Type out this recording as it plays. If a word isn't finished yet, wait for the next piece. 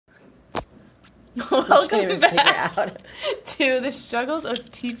Welcome back to the struggles of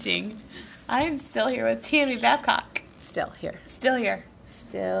teaching. I am still here with Tammy Babcock. Still here. Still here.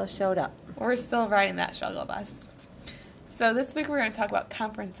 Still showed up. We're still riding that struggle bus. So this week we're going to talk about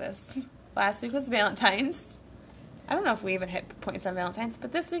conferences. Last week was Valentine's. I don't know if we even hit points on Valentine's,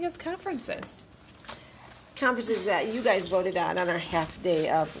 but this week is conferences. Conferences that you guys voted on our half day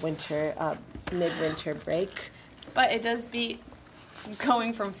of winter, midwinter break. But it does beat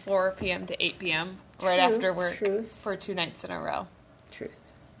going from 4 p.m. to 8 p.m. right after work for 2 nights in a row.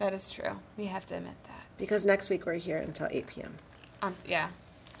 Truth. That is true. We have to admit that. Because next week we're here until 8 p.m. Yeah.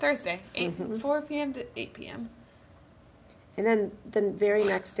 Thursday, 4 p.m. to 8 p.m. And then the very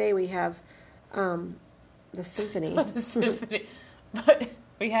next day we have the symphony. The symphony. But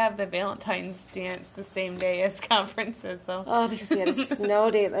we have the Valentine's dance the same day as conferences, so. Oh, because we had a snow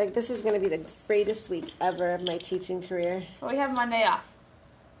day. Like, this is going to be the greatest week ever of my teaching career. Well, we have Monday off.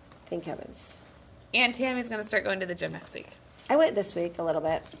 Thank heavens. And Tammy's going to start going to the gym next week. I went this week a little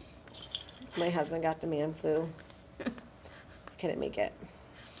bit. My husband got the man flu. I couldn't make it.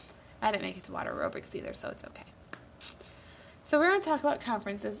 I didn't make it to water aerobics either, so it's okay. So we're going to talk about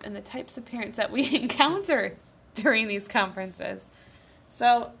conferences and the types of parents that we encounter during these conferences.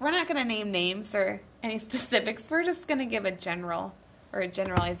 So we're not going to name names or any specifics. We're just going to give a general or a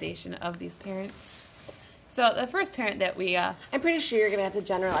generalization of these parents. So the first parent that we... I'm pretty sure you're going to have to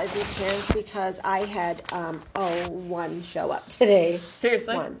generalize these parents because I had, one show up today.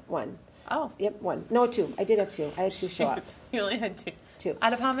 Seriously? One. Oh. Yep, one. No, 2. I did have 2. I had 2 show up. You only had 2? 2.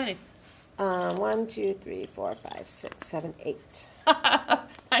 Out of how many? 1, 2, 3, 4, 5, 6, 7, 8.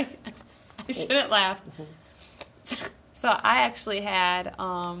 I shouldn't laugh. So I actually had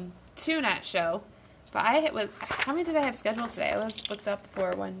 2 not show, but how many did I have scheduled today? I was booked up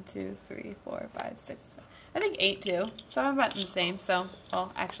for 1, 2, 3, 4, 5, 6, I think 8 too. So I'm about the same. So,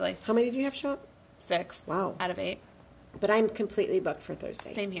 well, actually. How many do you have show up? 6. Wow. Out of 8. But I'm completely booked for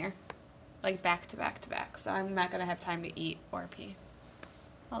Thursday. Same here. Like back to back to back. So I'm not going to have time to eat or pee.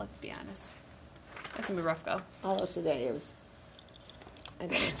 Well, let's be honest. That's going to be a rough go. Although today it was... I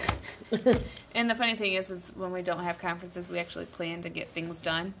don't know. And the funny thing is when we don't have conferences, we actually plan to get things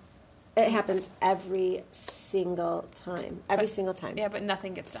done. It happens every single time. Every single time. Yeah, but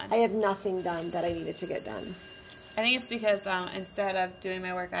nothing gets done. I have nothing done that I needed to get done. I think it's because instead of doing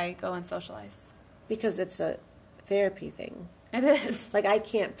my work, I go and socialize. Because it's a therapy thing. It is. Like, I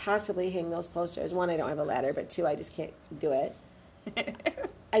can't possibly hang those posters. 1, I don't have a ladder, but 2, I just can't do it.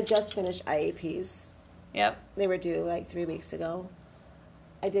 I just finished IAPs. Yep. They were due like 3 weeks ago.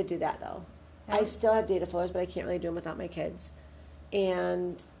 I did do that, though. Yep. I still have data flows, but I can't really do them without my kids.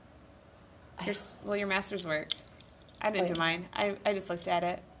 And... your master's work. I didn't do mine. I just looked at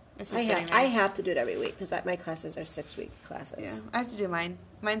it. It's just sitting there. I have to do it every week because my classes are 6-week classes. Yeah, I have to do mine.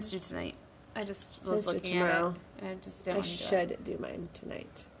 Mine's due tonight. I just was looking at it, and I just didn't want to do it. I should do mine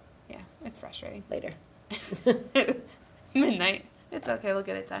tonight. Yeah, it's frustrating. Later. Midnight. It's okay. We'll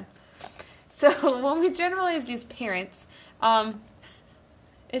get it done. So when we generalize these parents,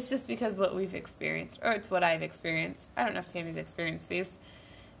 it's just because what we've experienced, or it's what I've experienced. I don't know if Tammy's experienced these.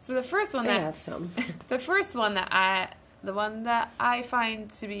 So the first one I have some. The first one the one that I find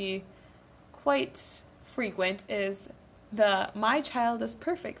to be quite frequent is the "my child is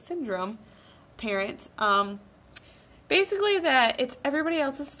perfect" syndrome parent. Basically that it's everybody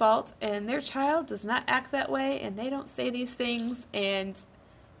else's fault and their child does not act that way and they don't say these things and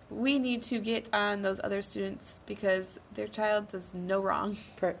we need to get on those other students because their child does no wrong.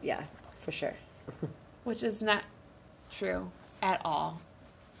 Yeah, for sure. Which is not true at all.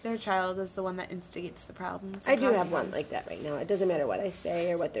 Their child is the one that instigates the problems. I do have one like that right now. It doesn't matter what I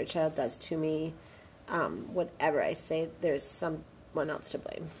say or what their child does to me. Whatever I say, there's someone else to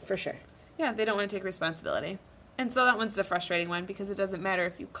blame, for sure. Yeah, they don't want to take responsibility. And so that one's the frustrating one because it doesn't matter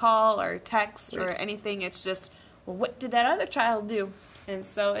if you call or text or anything. It's just, well, what did that other child do? And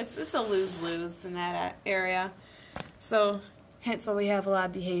so it's a lose-lose in that area. So hence why we have a lot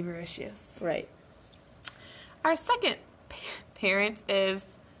of behavior issues. Right. Our second parent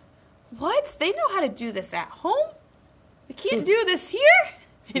is, what? They know how to do this at home? They can't do this here?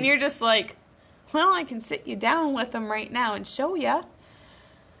 And you're just like, well, I can sit you down with them right now and show you.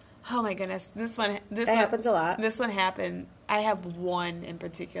 Oh my goodness, this happens a lot. This one happened. I have one in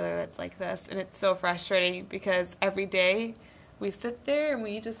particular that's like this, and it's so frustrating because every day we sit there and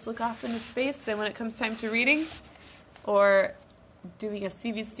we just look off into space, and when it comes time to reading or doing a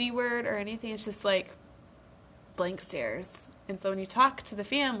CBC word or anything, it's just like blank stares. And so when you talk to the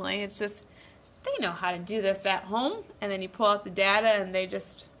family, it's just, they know how to do this at home, and then you pull out the data and they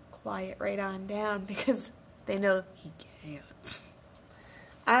just quiet right on down because they know he can't.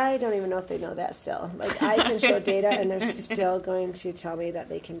 I don't even know if they know that still. Like, I can show data, and they're still going to tell me that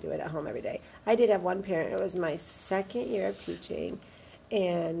they can do it at home every day. I did have one parent, it was my second year of teaching,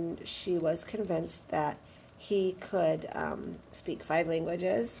 and she was convinced that he could speak 5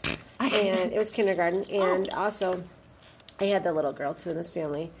 languages, and it was kindergarten, and also I had the little girl, too, in this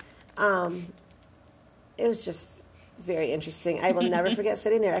family. It was just very interesting. I will never forget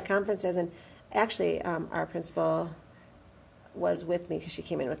sitting there at conferences, and actually our principal was with me because she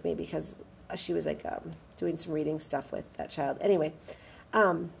came in with me because she was like doing some reading stuff with that child. Anyway,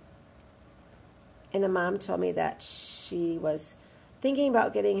 and the mom told me that she was thinking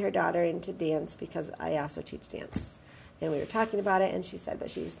about getting her daughter into dance because I also teach dance. And we were talking about it, and she said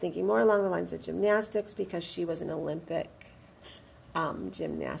that she was thinking more along the lines of gymnastics because she was an Olympic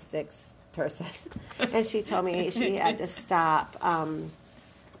gymnastics person. And she told me she had to stop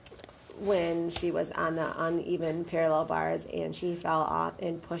when she was on the uneven parallel bars, and she fell off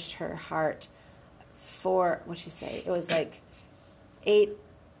and pushed her heart for, what'd she say? It was like 8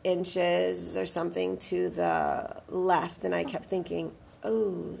 inches or something to the left, and I kept thinking,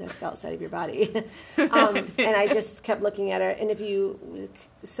 oh, that's outside of your body. And I just kept looking at her, and if you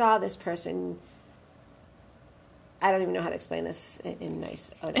saw this person, I don't even know how to explain this in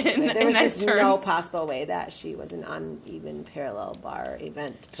nice way. There was just no possible way that she was an uneven parallel bar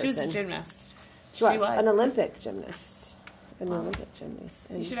event person. She was a gymnast. She was an Olympic gymnast. Olympic gymnast.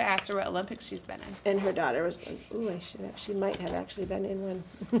 And you should have asked her what Olympics she's been in. And her daughter was going, ooh, I should have. She might have actually been in one.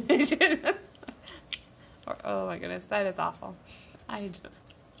 Oh, my goodness. That is awful. I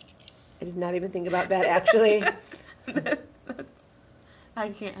did not even think about that, actually. I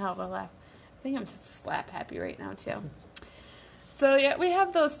can't help but laugh. I think I'm just slap happy right now, too. So, yeah, we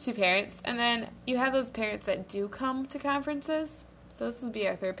have those 2 parents. And then you have those parents that do come to conferences. So this would be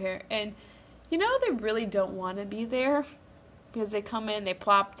our 3rd parent. And, you know, they really don't want to be there. Because they come in, they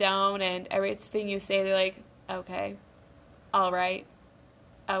plop down, and everything you say, they're like, okay, all right,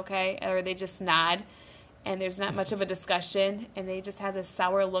 okay. Or they just nod. And there's not much of a discussion. And they just have this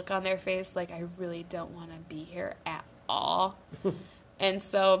sour look on their face like, I really don't want to be here at all. And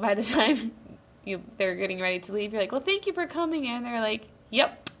so by the time they're getting ready to leave, you're like, well, thank you for coming in. They're like,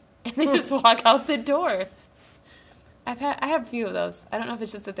 yep. And they just walk out the door. I have a few of those. I don't know if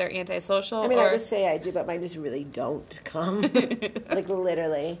it's just that they're antisocial. I mean, I would say I do, but mine just really don't come. Like,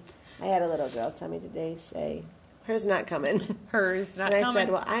 literally. I had a little girl tell me today, say, hers not coming. Hers not coming. And I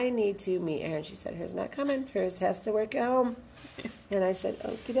said, well, I need to meet her. And she said, hers not coming. Hers has to work at home. And I said,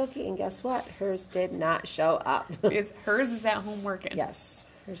 okie dokie. And guess what? Hers did not show up. Because hers is at home working. Yes.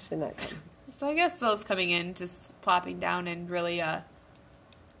 Hers did not come. So I guess those coming in, just plopping down and really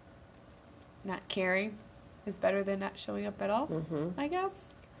not caring is better than not showing up at all, I guess.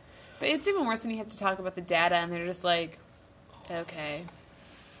 But it's even worse when you have to talk about the data and they're just like, okay.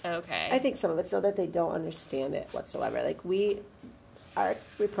 I think some of it's so that they don't understand it whatsoever. Like, our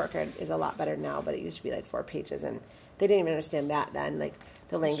report card is a lot better now, but it used to be like 4 pages, and they didn't even understand that then. Like,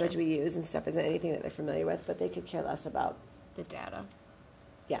 the language we use and stuff isn't anything that they're familiar with, but they could care less about the data.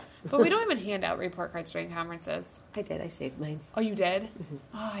 Yeah. But we don't even hand out report cards during conferences. I did. I saved mine. Oh, you did? Mm-hmm.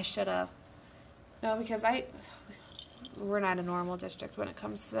 Oh, I should have. No, because we're not a normal district when it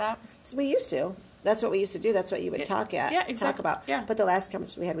comes to that. So we used to. That's what we used to do. That's what you would talk about. Yeah. But the last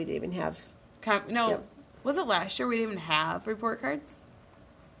conference we had, we didn't even have. Was it last year we didn't even have report cards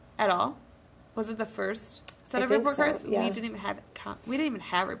at all? Was it the first set of report cards? Yeah. We didn't even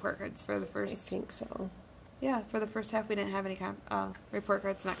have report cards for the first. I think so. Yeah, for the first half we didn't have any report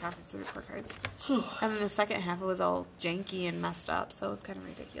cards, not conference report cards. And then the second half it was all janky and messed up, so it was kind of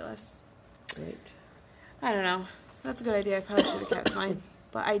ridiculous. Right. I don't know. That's a good idea. I probably should have kept mine,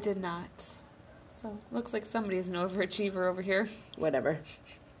 but I did not. So looks like somebody is an overachiever over here. Whatever.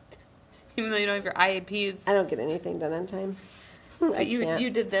 Even though you don't have your IAPs. I don't get anything done on time. But you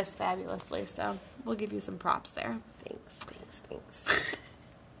did this fabulously, so we'll give you some props there. Thanks.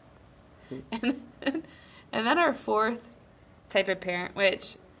 And then our 4th type of parent,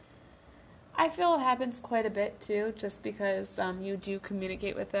 which I feel happens quite a bit too, just because you do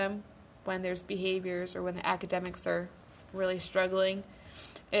communicate with them when there's behaviors or when the academics are really struggling,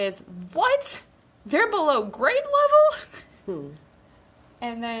 is, what? They're below grade level?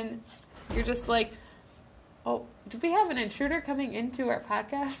 And then you're just like, oh, do we have an intruder coming into our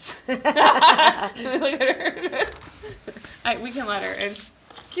podcast? Look at her. We can let her in.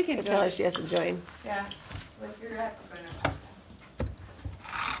 She can tell her she has to join. Yeah. Like, you're going to have to join our podcast.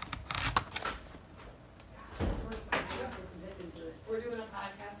 We're doing a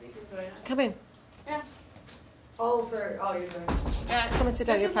podcast, so you can join us. Come in. Yeah. You're doing. Yeah. Come and sit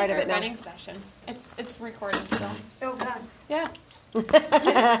down. You're part of it now. Running session. It's recorded, so. Oh God. Yeah.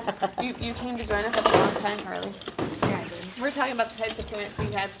 You came to join us at the wrong time, Harley. Yeah, I did. We're talking about the types of parents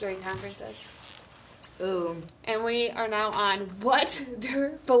we have during conferences. Ooh. And we are now on what?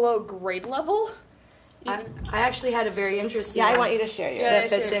 They're below grade level? I actually had a very interesting Yeah, I one want you to share yours. that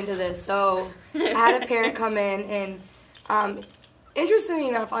fits into this. So I had a parent come in, and interestingly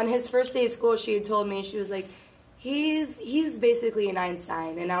enough, on his first day of school, she had told me, she was like, he's basically an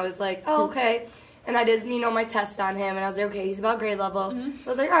Einstein. And I was like, oh, okay. And I did, my tests on him, and I was like, okay, he's about grade level. So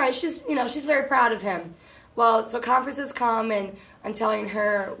I was like, all right, she's very proud of him. Well, so conferences come, and I'm telling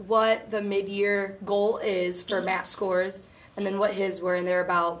her what the mid-year goal is for MAP scores, and then what his were, and they're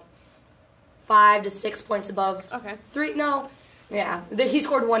about 5 to 6 points above. Okay. He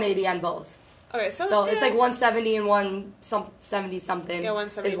scored 180 on both. Okay, So it's like 170 and 170 something. Yeah,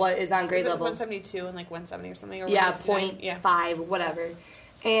 170 is what is on grade level. 172 and like 170 or something. Or Yeah, 169. 0.5, whatever.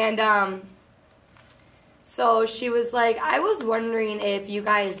 And so she was like, I was wondering if you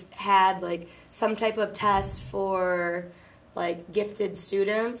guys had like some type of test for like gifted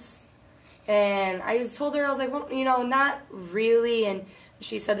students. And I just told her, I was like, well, not really. And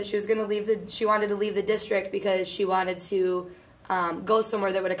she said that she was going to she wanted to leave the district because she wanted to go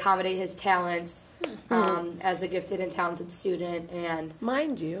somewhere that would accommodate his talents as a gifted and talented student. And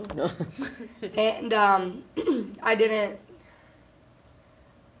Mind you. No. and I didn't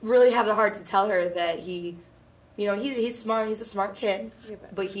really have the heart to tell her that he's smart. He's a smart kid,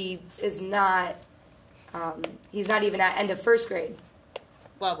 but he is not. He's not even at end of first grade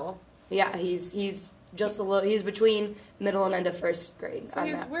Level. Yeah, he's just a little. He's between middle and end of first grade. So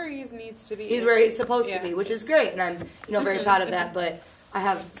he's where he needs to be. He's where he's supposed to be, which is great, and I'm very proud of that. But I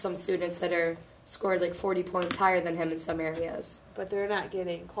have some students that are scored like 40 points higher than him in some areas. But they're not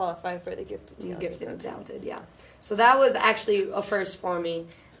getting qualified for the gifted talented. Gifted and talented, yeah. So that was actually a first for me,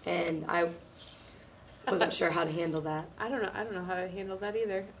 and I wasn't sure how to handle that. I don't know how to handle that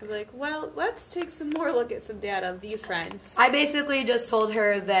either. I'm like, well, let's take some more look at some data of these friends. I basically just told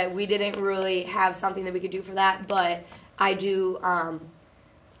her that we didn't really have something that we could do for that, but I do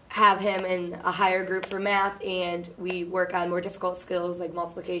have him in a higher group for math, and we work on more difficult skills like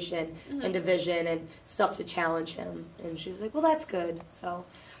multiplication and division and stuff to challenge him. And she was like, well, that's good. So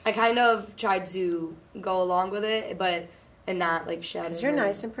I kind of tried to go along with it, and not like shadow. Because you're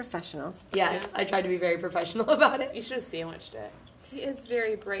nice and professional. Yes, I tried to be very professional about it. You should have sandwiched it. He is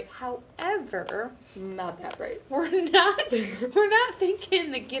very bright. However, Not that bright. we're not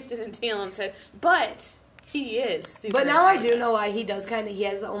thinking the gifted and talented, but he is super But now I do intelligent. know why he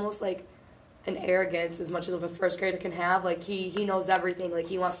has almost like an arrogance as much as a first grader can have. Like he knows everything. Like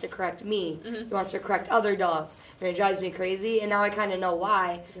he wants to correct me. He wants to correct other dogs. And it drives me crazy. And now I kind of know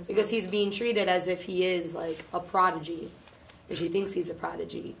why. Because he's being treated as if he is like a prodigy. And she thinks he's a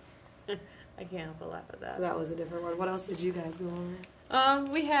prodigy. I can't help but laugh at that. So that was a different one. What else did you guys go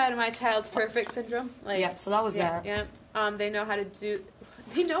over? We had my child's perfect syndrome. Like, Yeah, so that was that. Yeah. They know how to do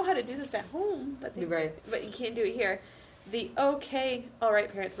this at home, but Right. but you can't do it here. The okay, all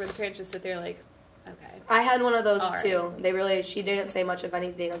right parents, where the parents just sit there like, okay. I had one of those All too. She didn't say much of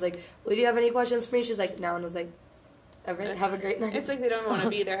anything. I was like, well, do you have any questions for me? She's like, no. And I was like, have a great night. It's like they don't want to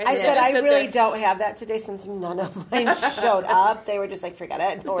be there. I said, just I sit really there. don't have that today since none of mine showed up. They were just like, forget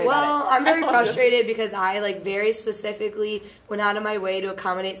it. Don't worry about Well, I'm very frustrated because I very specifically went out of my way to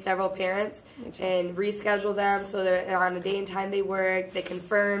accommodate several parents and reschedule them so they're on a day and time they work, they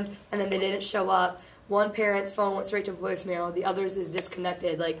confirmed, and then they didn't show up. One parent's phone went straight to voicemail. The other's is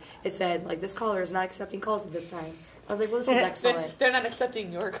disconnected. Like it said, this caller is not accepting calls at this time. I was like, well, this is excellent. They're not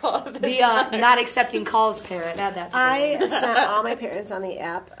accepting your call. The not accepting calls parent. Add that to I the list. sent all my parents on the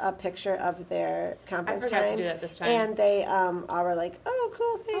app a picture of their conference I forgot to time. do that this time. And they all were like, oh,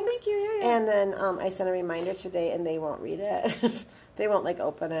 cool, thanks. thank you, yeah. And then I sent a reminder today, and they won't read it. They won't,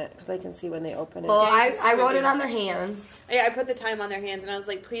 open it, because they can see when they open it. Well, Yeah, I wrote it on their hands. Yeah, I put the time on their hands, and I was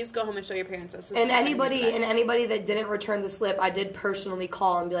like, please go home and show your parents this. And anybody that didn't return the slip, I did personally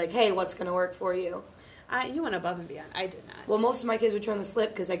call and be like, hey, what's going to work for you? You went above and beyond. I did not. Well, most of my kids returned the slip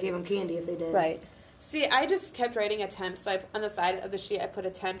because I gave them candy if they did. Right. See, I just kept writing attempts. So on the side of the sheet, I put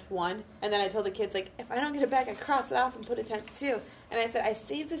attempt 1, and then I told the kids, if I don't get it back, I cross it off and put attempt 2. And I said, I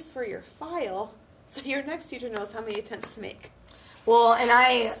saved this for your file, so your next teacher knows how many attempts to make. Well, and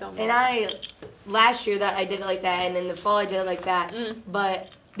So I last year that I did it like that, and in the fall I did it like that. But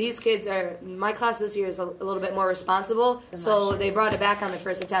these kids my class this year is a little bit more responsible, so they brought it back on the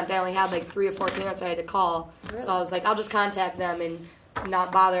first attempt. I only had 3 or 4 parents I had to call, so I was like, I'll just contact them and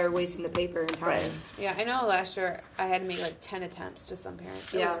not bother wasting the paper and time. Right. Yeah, I know last year I had to make like 10 attempts to some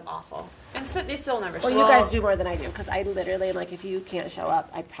parents. It Yeah. was awful. And so they still never show Well, you up. guys do more than I do because I literally am like, if you can't show up,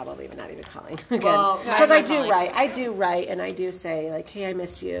 I probably am not even calling again. Well, Because I'm I not do calling. write. I do write, and I do say like, hey, I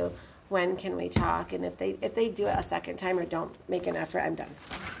missed you. When can we talk? And if they do it a second time or don't make an effort, I'm done.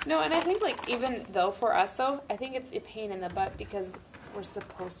 No, and I think like even though for us though, I think it's a pain in the butt because we're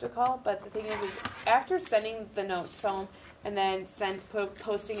supposed to call. But the thing is after sending the notes home and then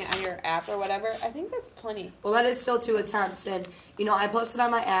posting it on your app or whatever, I think that's plenty. Well, that is still 2 attempts, and I post it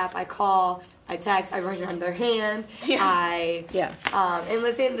on my app. I call, I text, I write it on their hand. Yeah. Yeah. And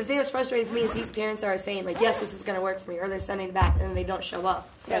the thing that's frustrating for me is these parents are saying like, yes, this is going to work for me, or they're sending it back and then they don't show up.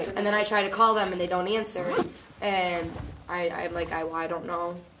 Right. And then I try to call them and they don't answer, and I'm like, I don't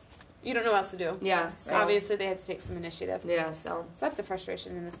know. You don't know what else to do. Yeah. So obviously they had to take some initiative. Yeah. So. So that's a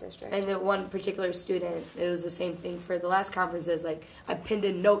frustration in this district. And the one particular student, it was the same thing for the last conferences. Like, I pinned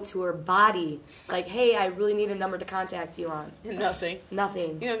a note to her body, like, hey, I really need a number to contact you on. Nothing.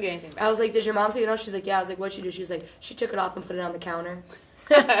 Nothing. You don't get anything back. I was like, did your mom say you know? She's like, yeah. I was like, what'd she do? She was like, she took it off and put it on the counter.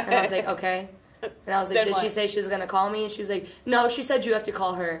 And I was like, okay. And I was like, Then did she what? say she was going to call me? And she was like, no, she said you have to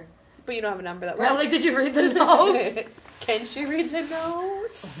call her. But you don't have a number that And I works. was like, did you read the note? Can she read the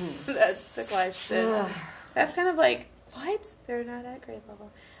note? That's the question. That's kind of like, what? They're not at grade level.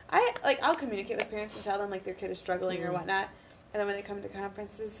 I'll communicate with parents and tell them like their kid is struggling or whatnot. And then when they come to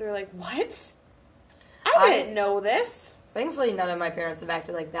conferences, they're like, what? I didn't know this. Thankfully, none of my parents have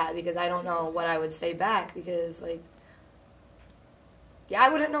acted like that because I don't know what I would say back because, like, yeah, I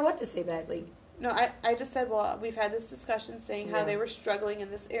wouldn't know what to say back. Like, No, I just said, well, we've had this discussion saying how Yeah. they were struggling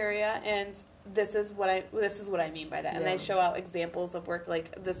in this area, and this is what I mean by that. And Yeah. they show out examples of work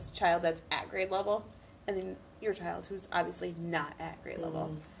like this child that's at grade level, and then your child who's obviously not at grade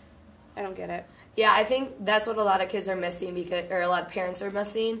level. I don't get it. yeah, I think that's what a lot of kids are missing or a lot of parents are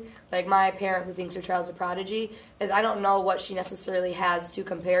missing. Like my parent who thinks her child's a prodigy is I don't know what she necessarily has to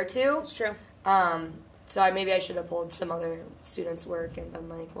compare to. It's true. So maybe I should have pulled some other students' work and been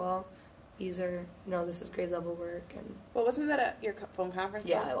like, well, these are, this is grade level work. And Well, wasn't that at your phone conference?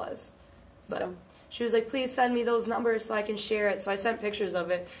 yeah, I was. But So, she was like, please send me those numbers so I can share it. So I sent pictures of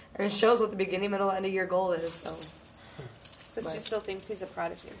it. And it shows what the beginning, middle, end of year goal is. So but she Right. still thinks he's a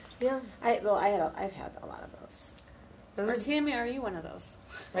prodigy. yeah. I've had a lot of those. Or Tammy, are you one of those?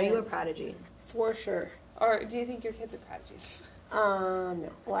 Are you a prodigy? For sure. Or do you think your kids are prodigies?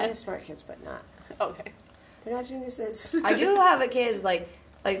 No. Well, I have smart kids, but not. Okay. They're not geniuses. I do have a kid, like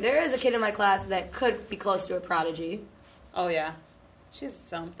there is a kid in my class that could be close to a prodigy. Oh, yeah. She's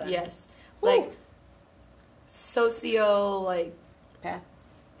something. Yes. Who? Like, socio, like, Path.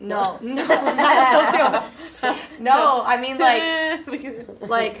 no, not socio. No, I mean,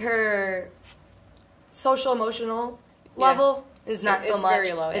 like her social emotional Yeah. level is not so It's much.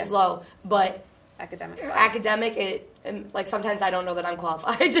 very low, It's yeah. low. But Academics. her academic, like, sometimes I don't know that I'm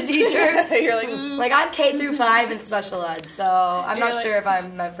qualified to teach her. You're like, Like, I'm K through 5 in special ed, so I'm You're not like- sure if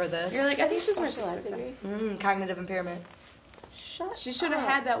I'm meant for this. You're like, I think she's more Special ed specific. degree. Cognitive impairment. Shut She should have up.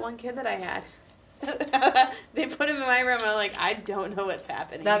 had that one kid that I had. They put him in my room. I'm like, I don't know what's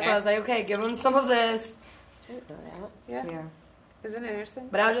happening. That's here. why I was like, okay, give him some of this. I didn't know that. Yeah. Yeah. Isn't it interesting?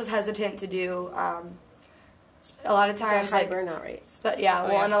 But I was just hesitant to do, a lot of It's a times, high like, burnout rate. yeah, Oh,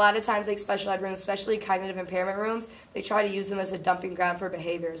 well, yeah. and a lot of times, like, special ed rooms, especially cognitive impairment rooms, they try to use them as a dumping ground for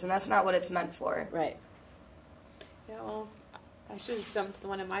behaviors, and that's not what it's meant for. Right. Yeah, well, I should have dumped the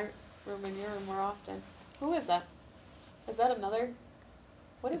one in my room in your room more often. Who is that? Is that another?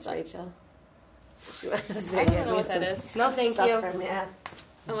 What is It's that? Rachel. She wants to I don't give know me what that some is. No, thank stuff you. from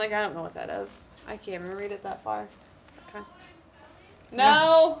math. I'm like, I don't know what that is. I can't even read it that far. Okay.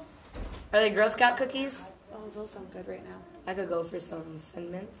 No! Are they Girl Scout cookies? Oh, those sound good right now. I could go for some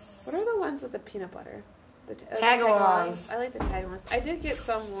Thin Mints. What are the ones with the peanut butter? The Tag-alongs. I like the tag-alongs. I did get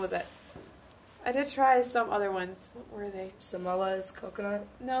some, what was it? I did try some other ones. What were they? Samoa's coconut?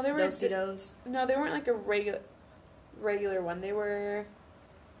 No, they were... Dositos? No, they weren't like a regular one. They were...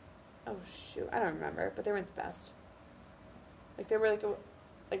 Oh, shoot. I don't remember, but they weren't the best. Like, they were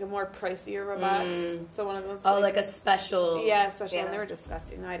like a more pricier of a box. So one of those... Oh, like a special. Yeah, especially yeah. when they were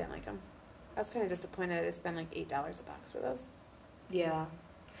disgusting. No, I didn't like them. I was kind of disappointed to spend like $8 a box for those. Yeah.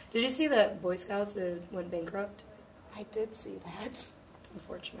 Did you see that Boy Scouts went bankrupt? I did see that. It's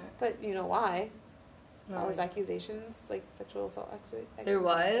unfortunate. But you know why? No. All those accusations, like sexual assault. There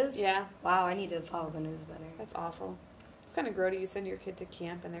was? Yeah. Wow, I need to follow the news better. That's awful. It's kind of grody. You send your kid to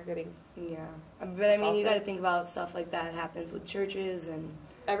camp and they're getting Yeah. But I mean, you Assaulted. got to think about stuff like that happens with churches and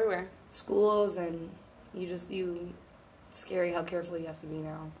everywhere. schools, and it's scary how careful you have to be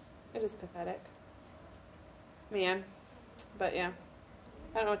now. It is pathetic. Man. But yeah.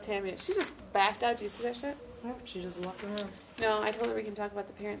 I don't know what Tammy is. She just backed out. Do you see that shit? Yep, she just walked around. No, I told her we can talk about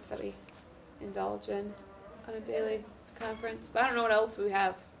the parents that we indulge in on a daily conference. But I don't know what else we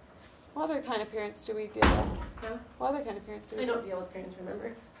have. What other kind of parents do we deal with? Huh? What other kind of parents do we I deal don't deal with parents,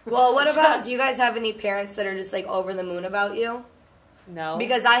 remember? Well, what about, do you guys have any parents that are just like over the moon about you? with? No.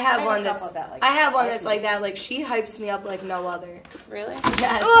 Because I have I one have a that's, couple that, like, I have one like that's me. like that. Like, she hypes me up like no other. Really?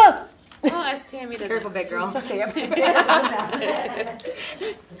 Yes. Ugh! Well, as Tammy does. Careful, big girl. It's okay.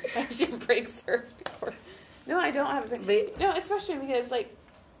 She breaks her. No, I don't have a parent. Wait. No, it's frustrating because, like,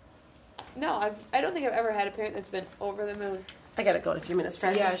 no, I don't think I've ever had a parent that's been over the moon. I gotta go in a few minutes,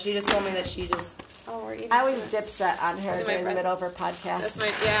 friends. Yeah, she just told me that she just. Oh, we're eating. I always some- dipset on her To my during the friend. middle of her podcast. That's my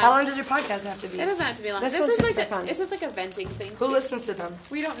How yeah. long does your podcast have to be? It doesn't have to be long. This This one's is just like for fun. it's just like a venting thing. Who listens to them?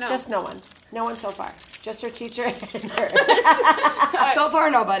 We don't know. Just no one. No one so far. Just her teacher and her. So far,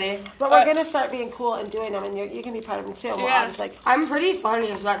 nobody. But we're gonna start being cool and doing them, and you can be part of them too. And we'll all Yeah. just like. I'm pretty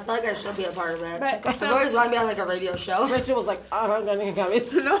funny, so I feel like I should be a part of it. But I've always wanted to be on like a radio show. Rachel was like, "Oh, I'm gonna come in."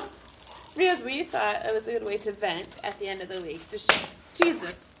 no, because we thought it was a good way to vent at the end of the week.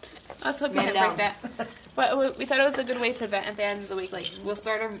 Jesus. Let's hope you Man didn't break down. that. But we thought it was a good way to vent at the end of the week. Like, we'll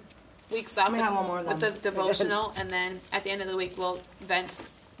start our weeks off Let me have one more of with the them. devotional, and then at the end of the week, we'll vent,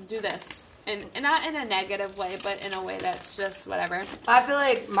 do this. And not in a negative way, but in a way that's just whatever. I feel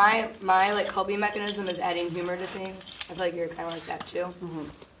like my like coping mechanism is adding humor to things. I feel like you're kind of like that too. Mm-hmm.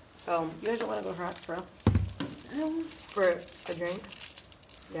 So You guys don't want to go hot for real? for a drink,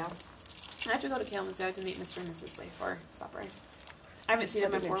 yeah. I have to go to Kalamazoo to meet Mr. and Mrs. Slay for supper. I haven't seen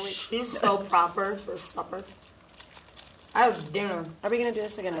them in 4 weeks. She's so proper for supper. I have dinner. Are we gonna do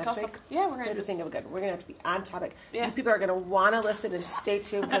this again next Also- week? yeah, we're We gonna have do to think of a good. We're gonna have to be on topic. Yeah. You people are gonna want to listen and stay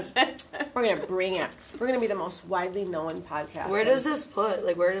tuned because we're gonna bring it. We're gonna be the most widely known podcast. Where does this put?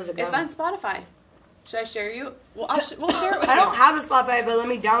 Like, where does it go? It's on Spotify. Should I share you? Well, we'll share it with I don't you. have a Spotify, but let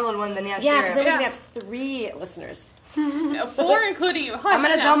me download one. Then Yeah, share because it. then we Yeah. can have 3 listeners. 4, including you. Hush I'm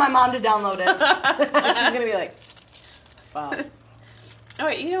gonna now. tell my mom to download it. She's gonna be like, "Wow, you Oh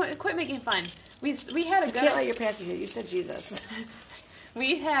wait, you know what? Quit making fun. We had a can't let good your pastor hear. You said Jesus."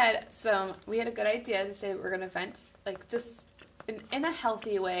 we had a good idea to say that we're gonna vent, like just in a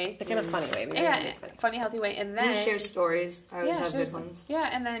healthy way. Like in a funny way. We Yeah, really funny. funny, healthy way, and We then share stories. I always have share good some- ones. Yeah,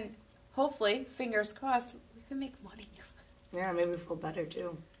 and then hopefully, fingers crossed, we can make money. Yeah, maybe we feel better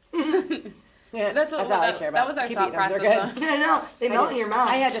too. Yeah, That's what all I that- care about. that was our Keep thought eating them. They're process, good. I know they melt in your mouth.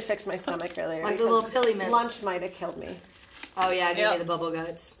 I had to fix my stomach earlier. Like the because little pilly mints. Lunch might have killed me. Oh yeah, give Yep. me the bubble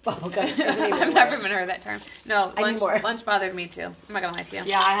guts. Bubble gum isn't even I've worth never it. even heard that term. No, I need more. lunch bothered me too. I'm not gonna lie to you.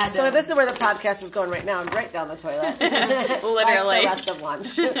 Yeah, I had So to. this is where the podcast is going right now. I'm right down the toilet. Literally. Like the rest of lunch.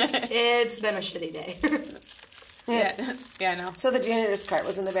 It's been a shitty day. Yeah, I know. So the janitor's cart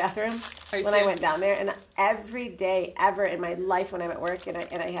was in the bathroom Are you when I serious? went down there, and every day ever in my life when I'm at work and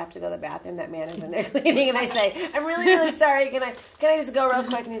I have to go to the bathroom, that man is in there cleaning, and I say, "I'm really, really sorry. Can I just go real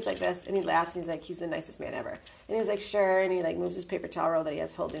quick?" And he's like this, and he laughs, and he's like, "He's the nicest man ever." And he was like, "Sure," and he like moves his paper towel roll that he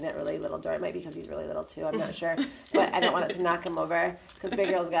has holding that really little door. It might be because he's really little too. I'm not sure, but I don't want it to knock him over because big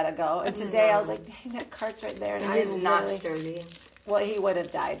girl's got to go. And today I was like, "Dang, that cart's right there," and I He's not literally- sturdy. Well, he would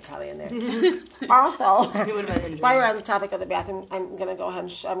have died probably in there. Also, He would have been injured. while we're on the topic of the bathroom, I'm gonna go ahead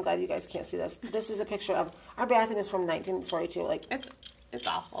and I'm glad you guys can't see this. This is a picture of our bathroom is from 1942. Like, It's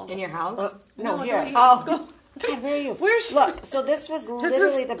awful. In your house? no, No, here. don't you- Oh. God, where are you? Where's- Look? So this was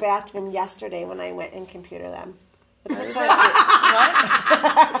literally the bathroom yesterday when I went and computer them. The toilet seat-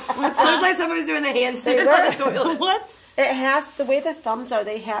 It looks like somebody's doing a handstand They on were. the toilet. What? It has the way the thumbs are.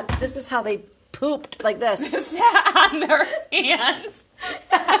 They had this is how they pooped like this, Sat on their hands.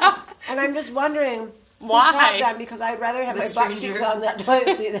 and I'm just wondering. Why? Who had them, because I'd rather have The my butt stranger. cheeks on that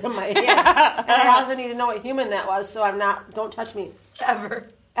toilet seat than my hand. And I also need to know what human that was, so I'm not. Don't touch me. Ever.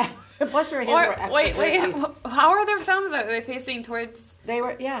 Plus, her hands were Or wait, dirty. how are their thumbs? Are they facing towards They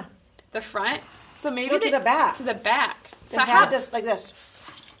were, yeah. the front? So maybe No, to the back. To the back. They So had how? this like this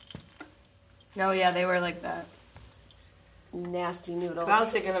No, yeah, they were like that. nasty noodles. I was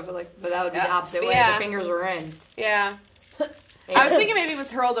thinking of it like, but that would be the Yeah. opposite way. Yeah. The fingers were in. Yeah. I was thinking maybe it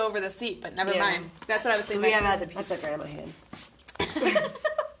was hurled over the seat, but never Yeah. mind. That's what I was thinking. We haven't had the pizza. That's a grandma hand.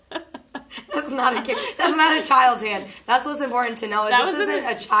 That's not a kid. That's not a child's hand. That's what's important to know. Is That this was in isn't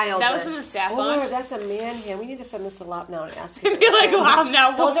the- a child. That was in the staff Oh, launch. that's a man hand. We need to send this to Lop now and ask him. I'd be like, wow,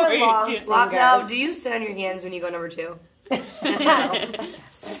 now Those what are were you long doing? Lock now. fingers. Do you sit on your hands when you go number 2? Yes or no?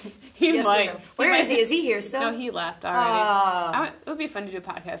 He Yes or might. no? Where is he? Is he here still? No, he left already. It would be fun to do a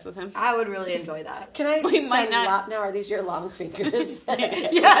podcast with him. I would really enjoy that. Can I We might send not- Lop now? Are these your long fingers?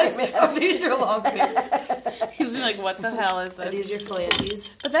 Yes. Are these your long fingers? He's like, what the hell is Are this? these your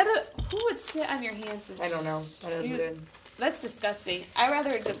phalanges? But that who would sit on your hands? I don't know. That is You- good. That's disgusting. I'd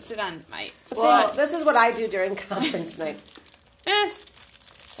rather just sit on my Well, this is what I do during conference night. Well,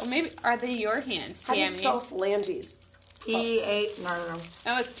 maybe, are they your hands, How do you Tammy? spell phalanges? P-H, no.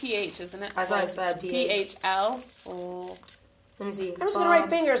 No, it's PH, isn't it? That's what I said, PH. PHL. Oh. Let me see. I'm just going to write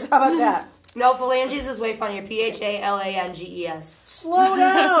fingers. How about that? No, phalanges is way funnier. P-H-A-L-A-N-G-E-S. Slow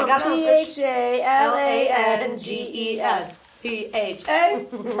down. got it on P-H-A-L-A-N-G-E-S. P-H-A.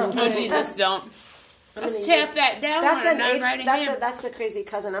 Oh, Jesus, don't. Let's tap that down That's on an a H. non-writing hand. That's the crazy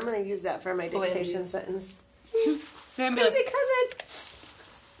cousin. I'm going to use that for my dictation sentence. Then be like, Crazy cousin.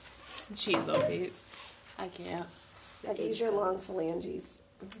 jeez, oh, Pete. I can't. Yeah, these are long phalanges.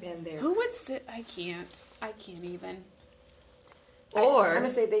 And there. Who would sit? I can't even. Or I'm going to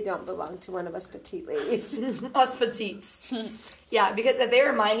say they don't belong to one of us petite ladies. us petites. Yeah, because if they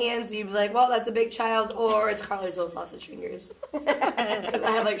were my hands, you'd be like, well, that's a big child, or it's Carly's little sausage fingers. Because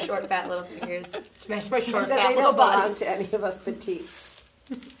I have like short, fat little fingers to match my I short, said fat they little don't belong body. to any of us petites.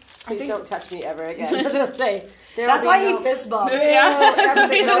 Please don't touch me ever again. That's what I'm saying. That's why he fist bumps. Is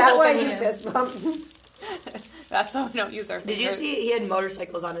that why he Hands. fist bumped? That's why we don't use our Did you fingers. see he had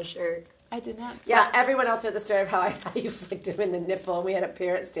motorcycles on his shirt? I did not. Yeah, everyone else heard the story of how you flicked him in the nipple, and we had a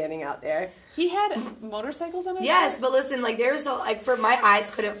parent standing out there. He had motorcycles on his Yes, shirt? but listen, like there was so like for my eyes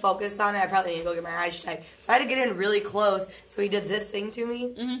couldn't focus on it. I probably need to go get my eyes checked. So I had to get in really close. So he did this thing to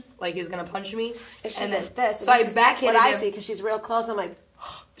me, like he was gonna punch me, And she and then did this. so I backhanded what I him. see, because she's real close. I'm like,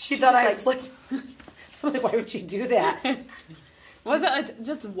 She thought I like- flicked. I'm like, why would she do that? Was it like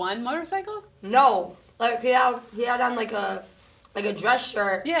just one motorcycle? No, like he had on like a dress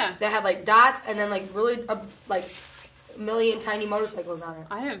shirt. Yeah. That had like dots and then like really like a million tiny motorcycles on it.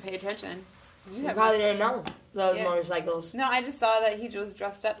 I didn't pay attention. You probably didn't know those Yeah. motorcycles. No, I just saw that he was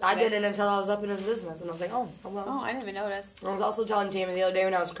dressed up. I today. didn't until I was up in his business, and I was like, oh, well. Oh, I didn't even notice. I was also telling Tammy the other day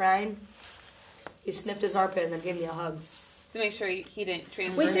when I was crying, he sniffed his armpit and then gave me a hug. To make sure he didn't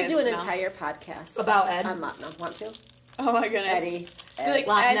transfer We should his do an smell. entire podcast About Ed. I'm not. No, want to? Oh my goodness. Eddie. Be like,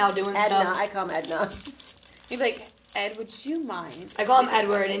 Laughing Ed, out doing Edna. stuff. I call him Edna. He'd be like, Ed, would you mind? I call him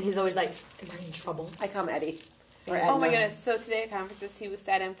Edward, and he's always like, am I in trouble? I call him Eddie. Or Oh my Edna. goodness. So today at conferences, he was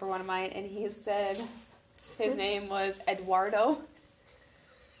sat in for one of mine, and he said his name was Eduardo.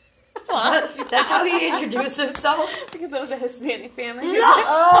 That's how he introduced himself. Because it was a Hispanic family.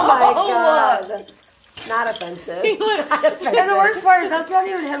 Oh my god. Not offensive. Not offensive. And the worst part is that's not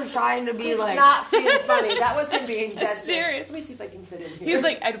even him trying to be like. Not being funny. That was him being dead Serious. Let me see if I can fit in here. He was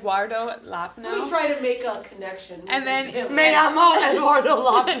like Eduardo Let me Lapno. try to make a connection. And then- Me llamo Eduardo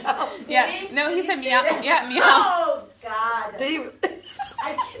Locno. Yeah. No, he said meow. Yeah, meow. Oh god. Did he?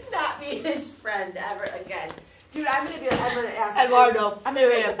 I cannot be his friend ever again. Dude, I'm gonna ask Eduardo. I'm gonna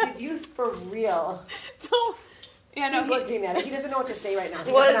be like, did you for real? Don't. Yeah, no, He's looking at it. He doesn't know what to say right now.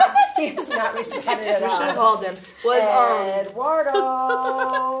 Was- He does not respond at We should have all. called him.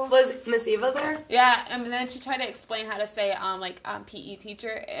 Eduardo. Was Miss Eva there? Yeah, and then she tried to explain how to say PE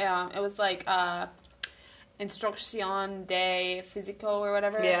teacher. It was like instrucción de físico or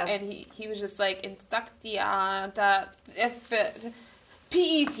whatever. Yeah. And he was just like instrucción de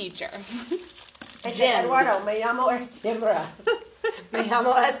PE teacher. I said, Jen. Eduardo, me llamo Estimbra. Me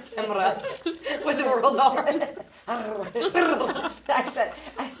llamo Estembra. With the world R. I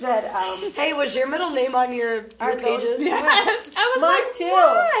said, Hey, was your middle name on your Are those- pages? Yes. I was mine like, too.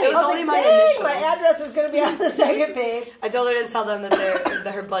 why? It was I only like, my dang, initials. my address is going to be on the second page. I told her to tell them that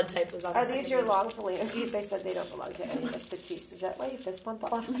that her blood type was on. Are the these second your page. long phalanges? They said they don't belong to any of us petites. Is that why you fist bump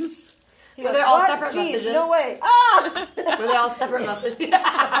all of us? He Were goes, they all "What? separate Jeez, messages?" No way. Ah! Were they all separate messages?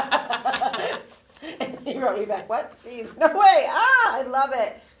 And he wrote me back, what? Jeez, no way. Ah, I love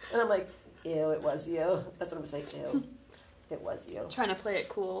it. And I'm like, ew, it was you. That's what I'm saying, ew. It was you. Trying to play it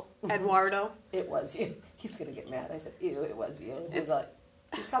cool. Eduardo. It was you. He's going to get mad. I said, ew, it was you. He's like,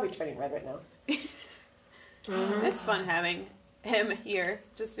 he's probably turning red right now. It's fun having him here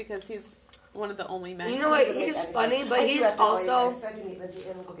just because he's one of the only men. You know what? He's funny, but he's also I need Lindsay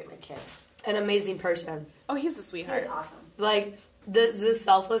and go get my kid. an amazing person. Oh, he's a sweetheart. He's awesome. Like this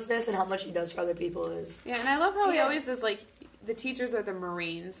selflessness and how much he does for other people is. Yeah, and I love how he Yes. always is like, the teachers are the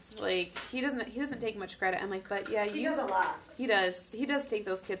Marines. Like he doesn't take much credit. I'm like, but yeah, He does a lot. He does. He does take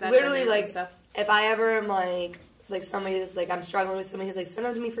those kids out. Literally, of their like and stuff. if I ever am like somebody that's like I'm struggling with somebody, he's like send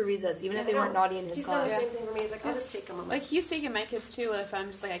them to me for recess, even if they weren't naughty in his He's done the class. same thing for me. He's like, I'll just take them. I'm Like he's taking my kids too. If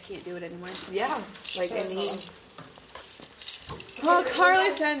I'm just like I can't do it anymore. Yeah, like and he. Well,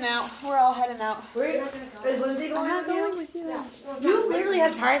 Carly said now we're all heading out. Is Lindsay I'm not going with you. You literally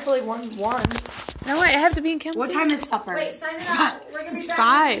have time for like one. No, wait, I have to be in Kempsey. What time is supper? Wait, sign it out. We're going to be back.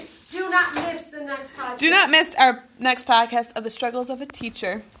 5. Do not miss the next podcast. Do not miss our next podcast of the struggles of a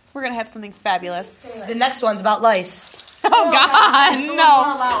teacher. We're gonna have something fabulous. The next one's about lice. Oh, God,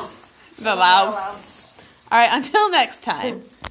 no. Louse. The louse. All right, until next time.